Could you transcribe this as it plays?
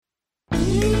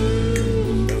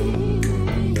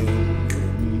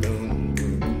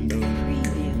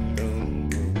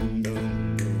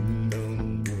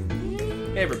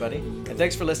everybody, and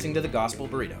thanks for listening to the Gospel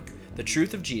Burrito, the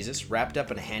truth of Jesus wrapped up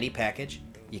in a handy package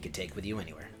you can take with you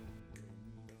anywhere.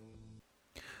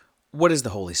 What is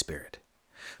the Holy Spirit?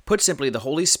 Put simply, the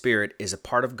Holy Spirit is a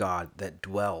part of God that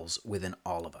dwells within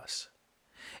all of us.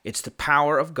 It's the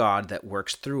power of God that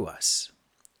works through us.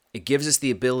 It gives us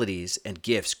the abilities and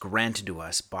gifts granted to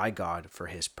us by God for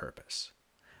His purpose.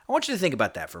 I want you to think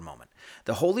about that for a moment.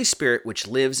 The Holy Spirit, which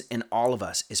lives in all of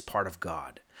us, is part of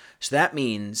God. So that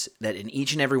means that in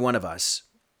each and every one of us,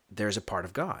 there's a part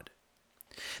of God.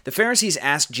 The Pharisees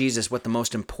asked Jesus what the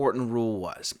most important rule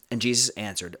was, and Jesus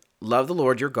answered, "Love the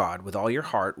Lord your God with all your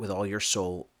heart, with all your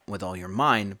soul, with all your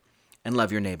mind, and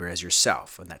love your neighbor as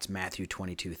yourself." And that's Matthew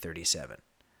 22:37.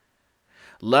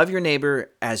 Love your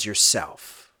neighbor as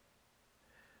yourself,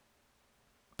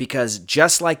 because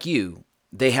just like you,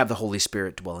 they have the Holy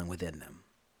Spirit dwelling within them.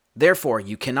 Therefore,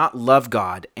 you cannot love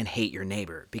God and hate your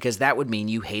neighbor, because that would mean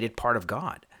you hated part of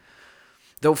God.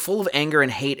 Though full of anger and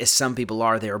hate as some people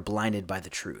are, they are blinded by the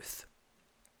truth.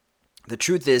 The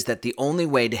truth is that the only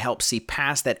way to help see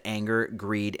past that anger,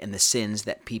 greed, and the sins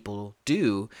that people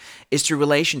do is through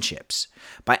relationships,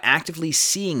 by actively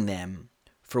seeing them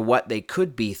for what they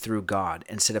could be through God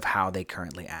instead of how they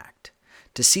currently act,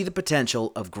 to see the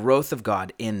potential of growth of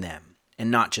God in them and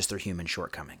not just their human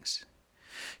shortcomings.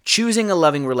 Choosing a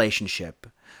loving relationship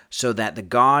so that the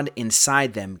God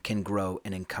inside them can grow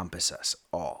and encompass us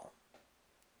all.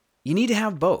 You need to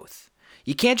have both.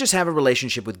 You can't just have a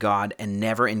relationship with God and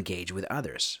never engage with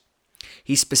others.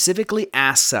 He specifically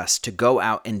asks us to go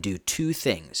out and do two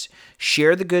things: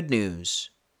 share the good news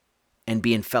and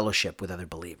be in fellowship with other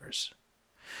believers.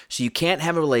 So you can't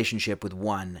have a relationship with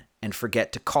one and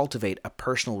forget to cultivate a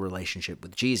personal relationship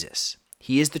with Jesus.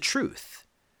 He is the truth.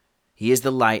 He is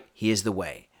the light. He is the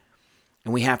way.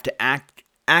 And we have to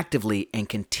actively and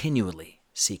continually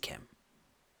seek Him.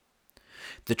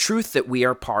 The truth that we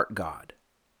are part God.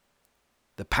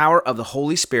 The power of the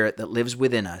Holy Spirit that lives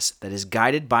within us, that is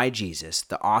guided by Jesus,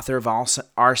 the author of all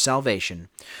our salvation.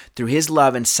 Through His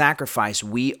love and sacrifice,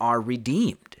 we are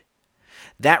redeemed.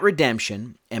 That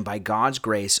redemption, and by God's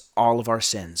grace, all of our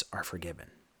sins are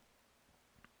forgiven.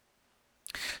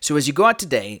 So as you go out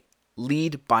today,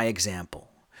 lead by example.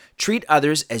 Treat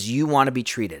others as you want to be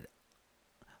treated.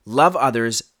 Love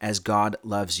others as God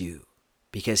loves you,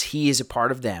 because He is a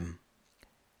part of them,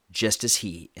 just as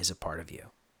He is a part of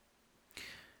you.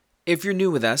 If you're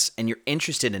new with us and you're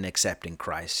interested in accepting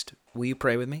Christ, will you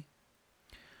pray with me?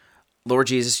 Lord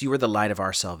Jesus, you are the light of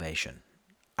our salvation.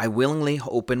 I willingly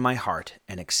open my heart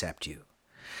and accept you.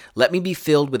 Let me be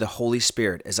filled with the Holy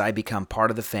Spirit as I become part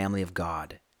of the family of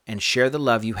God and share the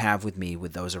love you have with me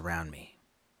with those around me.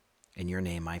 In your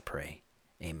name I pray.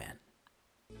 Amen.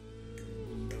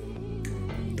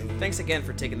 Thanks again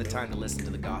for taking the time to listen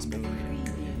to the Gospel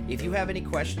Burrito. If you have any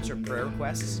questions or prayer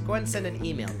requests, go ahead and send an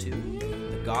email to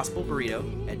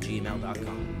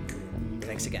thegospelburrito@gmail.com.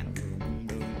 Thanks again.